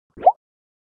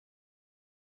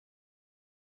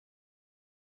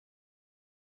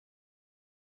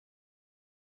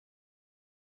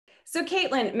So,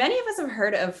 Caitlin, many of us have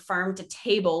heard of farm to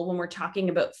table when we're talking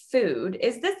about food.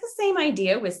 Is this the same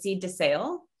idea with seed to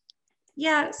sale?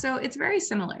 Yeah, so it's very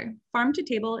similar. Farm to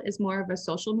table is more of a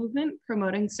social movement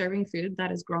promoting serving food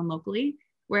that is grown locally,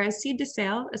 whereas seed to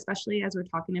sale, especially as we're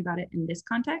talking about it in this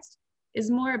context, is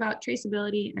more about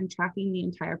traceability and tracking the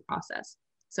entire process.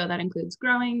 So that includes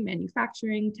growing,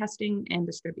 manufacturing, testing, and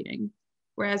distributing.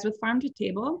 Whereas with farm to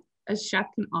table, a chef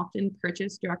can often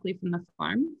purchase directly from the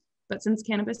farm, but since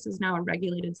cannabis is now a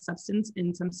regulated substance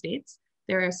in some states,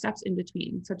 there are steps in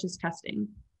between, such as testing,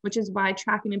 which is why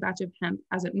tracking a batch of hemp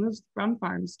as it moves from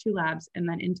farms to labs and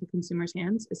then into consumers'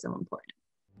 hands is so important.